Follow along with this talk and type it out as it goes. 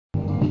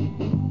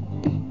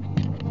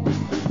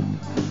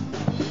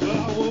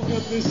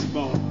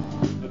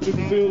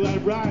feel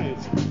that right.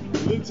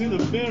 Looked in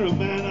the mirror,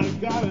 man, I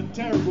got a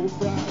terrible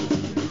fright.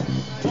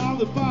 While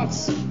the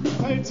bus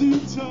paid to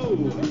toe,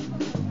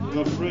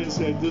 my friend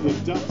said, to the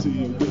doctor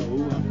you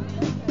go.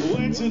 I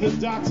went to the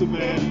doctor,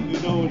 man, you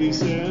know what he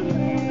said?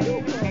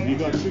 You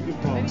got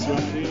chickenpox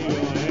right in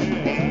your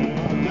head.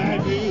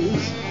 Bad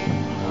news,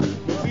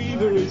 the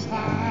fever is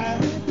high.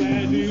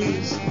 Bad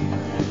news,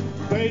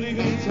 waiting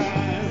on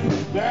time.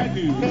 Bad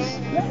news,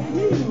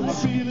 I'm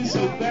feeling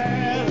so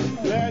bad.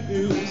 Bad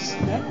news,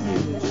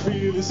 I'm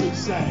feeling so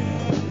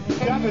sad.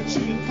 Got the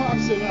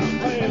chickenpox and I'm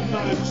paying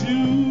my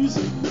dues.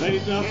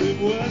 Ain't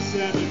nothing worse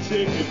than the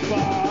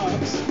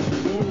chickenpox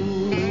blues.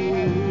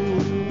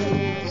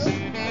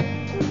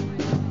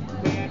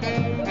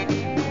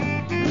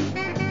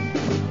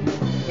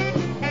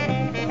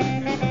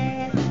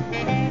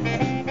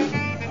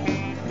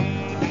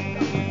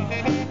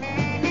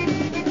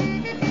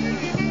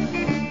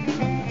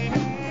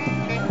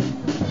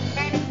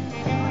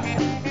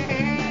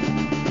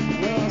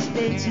 Well, I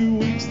spent 2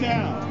 weeks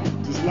now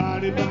just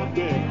lying in my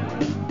bed.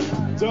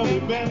 Don't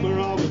remember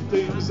all the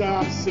things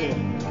I said.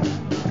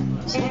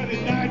 Sweat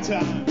at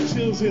nighttime,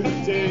 chills in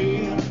the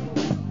day.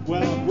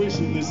 Well, I'm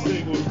wishing this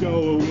thing would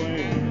go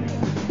away.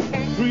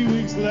 3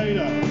 weeks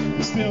later,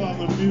 still on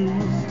the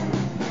move.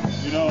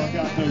 You know, I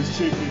got those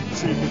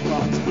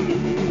chickenpox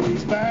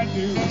blues. Bad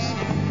news,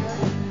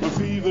 my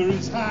fever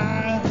is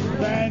high.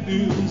 Bad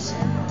news,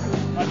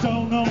 I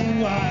don't know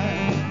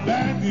why.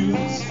 Bad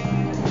news,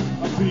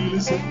 I'm feeling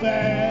so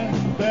bad.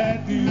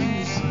 Bad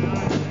news,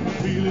 I'm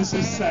feeling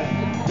so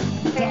sad.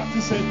 The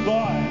doctor said, boy,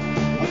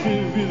 I'll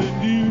give you the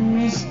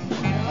news.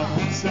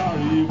 I'm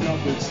sorry you got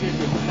the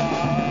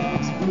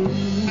chickenpox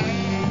blues.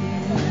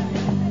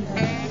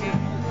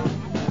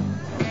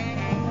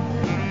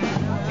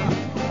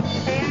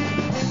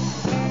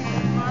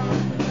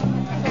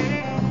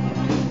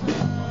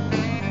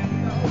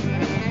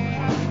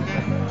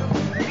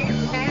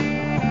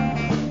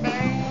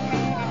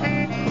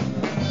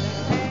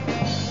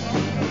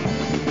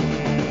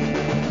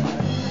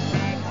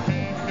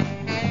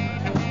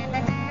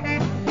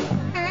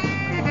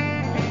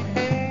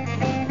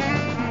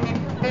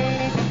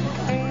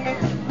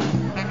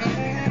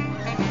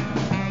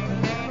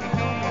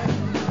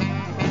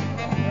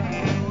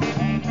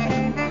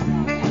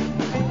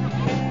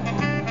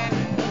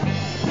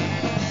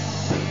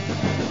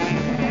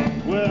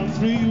 Well,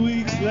 3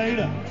 weeks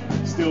later,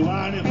 still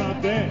lying in my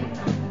bed.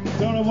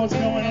 Don't know what's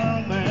going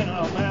on, man,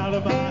 I'm out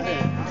of my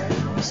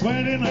head.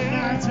 Sweating at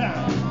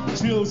nighttime,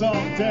 chills all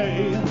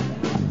day.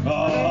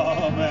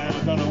 Oh man,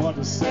 I don't know what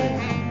to say.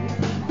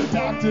 The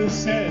doctor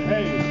said,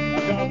 hey, I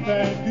got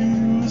bad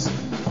news.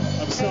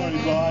 I'm sorry,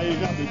 boy, you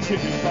got the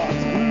chickenpox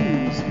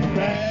blues.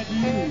 Bad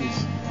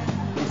news,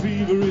 the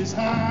fever is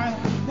high.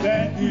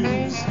 Bad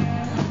news,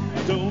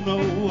 I don't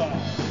know why.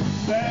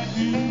 Bad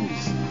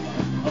news,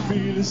 I'm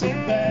feeling so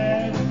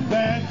bad.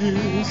 Bad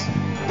news,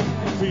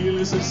 I'm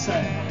feeling so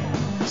sad.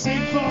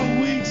 Sick for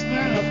weeks,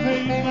 man, I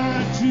paid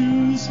my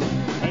dues.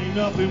 Ain't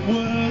nothing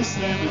worse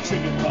than the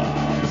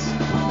chickenpox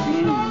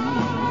blues.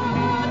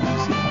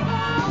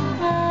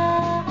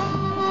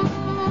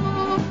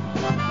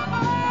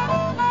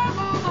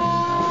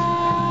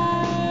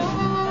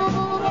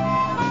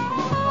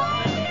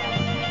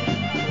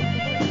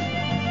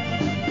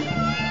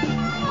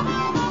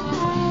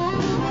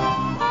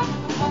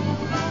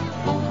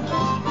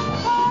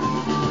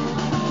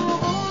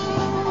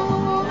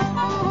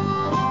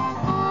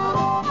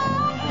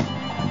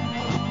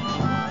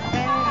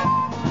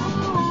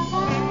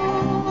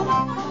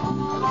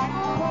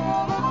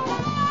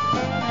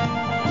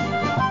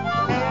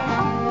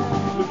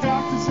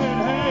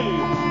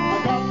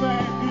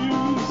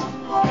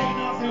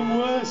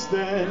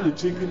 Than the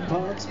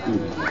chickenpox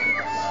blues.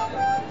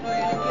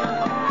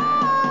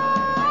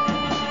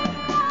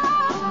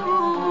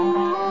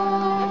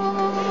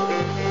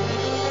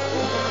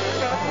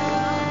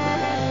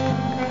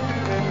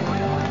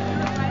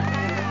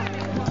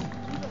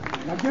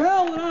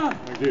 Dankjewel, Ron.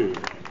 Thank you.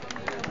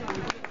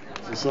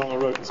 It's a song I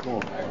wrote this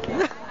morning.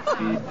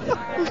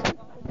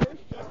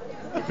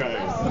 Okay,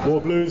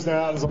 more blues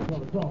now as I'm on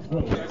the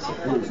crossroads.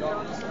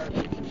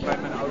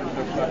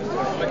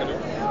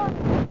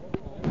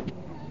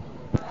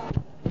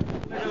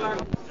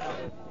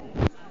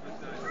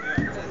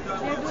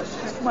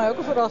 Voor mij ook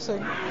een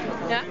verrassing.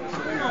 Ja?